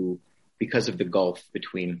couple who, because of the gulf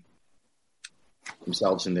between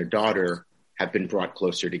themselves and their daughter, have been brought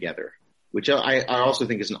closer together, which I also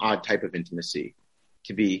think is an odd type of intimacy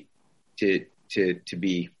to be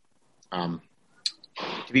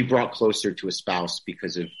brought closer to a spouse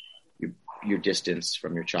because of your distance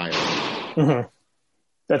from your child. Mm-hmm.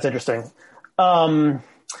 That's interesting.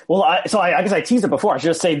 Well, I guess I teased it before. I should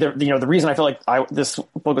just say the reason I feel like this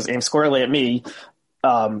book was aimed squarely at me.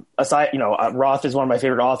 Aside, Roth is one of my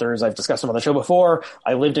favorite authors. I've discussed him on the show before.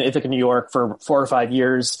 I lived in Ithaca, New York for 4 or 5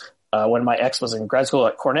 years when my ex was in grad school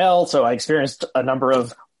at Cornell. So I experienced a number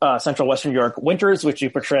of central Western New York winters, which you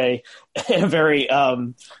portray in a very, a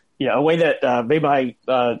way that made my,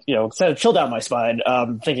 kind of chilled down my spine,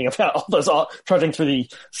 thinking about all those trudging through the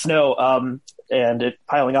snow and it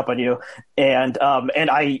piling up on you. And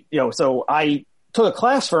I took a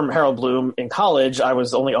class from Harold Bloom in college. I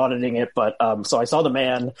was only auditing it, but so I saw the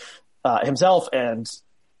man himself, and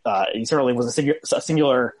he certainly was a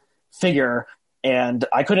singular figure. And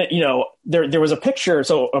I couldn't, there was a picture.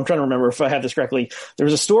 So I'm trying to remember if I have this correctly. There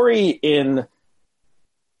was a story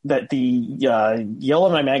that the Yale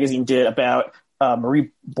Alumni magazine did about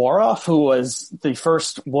Marie Boroff, who was the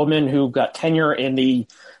first woman who got tenure in the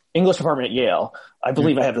English department at Yale. I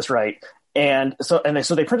believe I have this right. And so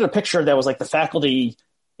they printed a picture that was like the faculty,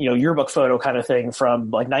 yearbook photo kind of thing from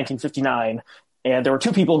like 1959. And there were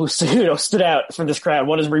two people who stood out from this crowd.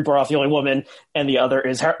 One is Marie Boroff, the only woman, and the other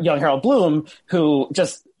is young Harold Bloom, who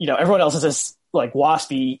just, everyone else is this like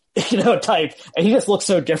waspy, type, and he just looks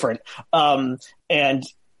so different. And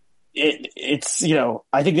it's,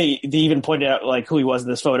 I think they even pointed out like who he was in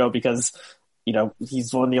this photo because,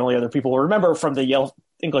 he's one of the only other people who remember from the Yale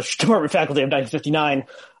English department faculty of 1959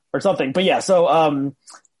 or something. But yeah, so,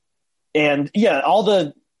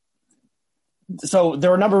 so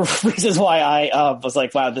there were a number of reasons why I was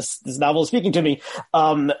like, wow, this novel is speaking to me.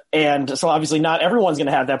 And so obviously not everyone's going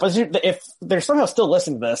to have that, but if they're somehow still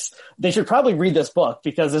listening to this, they should probably read this book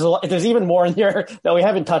because there's even more in there that we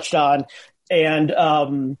haven't touched on. And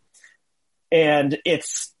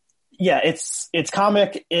it's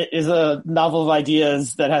comic. It is a novel of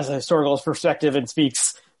ideas that has a historical perspective and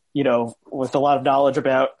speaks, with a lot of knowledge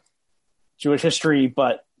about Jewish history.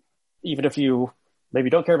 But even if you maybe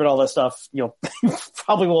don't care about all this stuff, you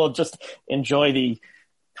probably will just enjoy the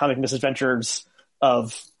comic misadventures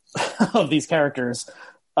of these characters.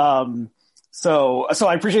 So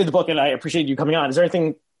I appreciate the book and I appreciate you coming on. Is there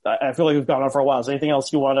anything? I feel like we've gone on for a while. Is there anything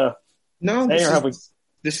else you want to? No,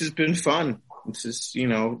 this has been fun. This has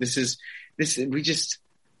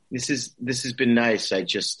been nice. I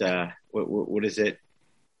just, what is it?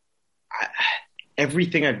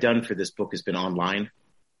 Everything I've done for this book has been online,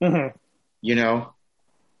 and,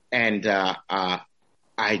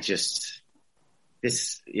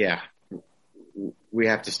 we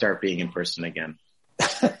have to start being in person again.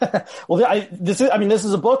 Well, this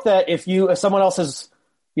is a book that if someone else has,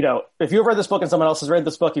 if you've read this book and someone else has read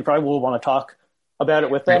this book, you probably will want to talk about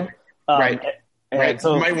it with them. Right. Right.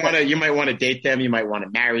 So, you might want to date them. You might want to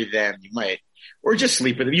marry them. Or just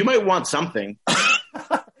sleep with them. You might want something.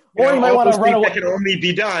 Or you might want to run away. That can only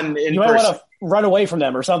be done in person. You might want to run away from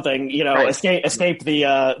them or something. Right. Escape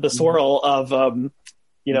the swirl of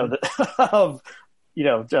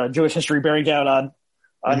Jewish history bearing down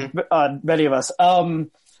on many of us.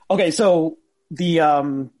 Okay, so the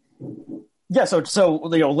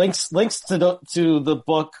links to the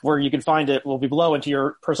book where you can find it will be below, and to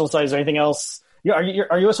your personal site. Is there anything else? Are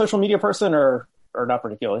you a social media person or not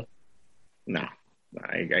particularly? No,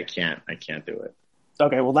 I can't do it.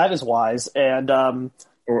 Okay, well that is wise, and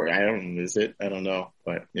or is it? I don't know,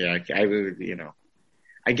 but yeah,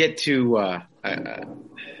 I get too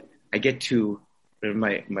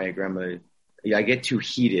my grandmother. Yeah, I get too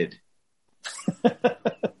heated.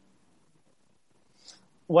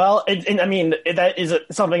 Well, that is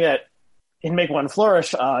something that can make one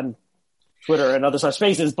flourish on Twitter and other such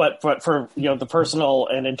spaces, but for the personal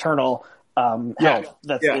and internal health,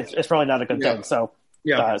 it's probably not a good thing. So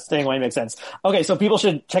staying away makes sense. Okay, so people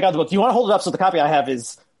should check out the book. Do you want to hold it up? So the copy I have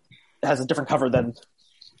has a different cover than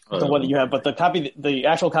the one that you have, but the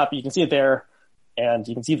actual copy, you can see it there, and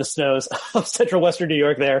you can see the snows of central Western New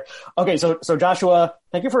York there. Okay, so Joshua,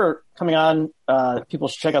 thank you for coming on. People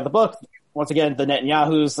should check out the book. Once again, the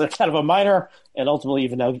Netanyahus, kind of a minor and ultimately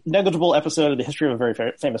even negligible episode of the history of a very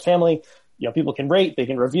famous family. People can rate, they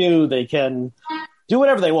can review, they can do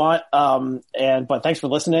whatever they want. But thanks for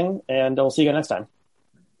listening, and we'll see you again next time.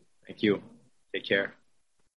 Thank you. Take care.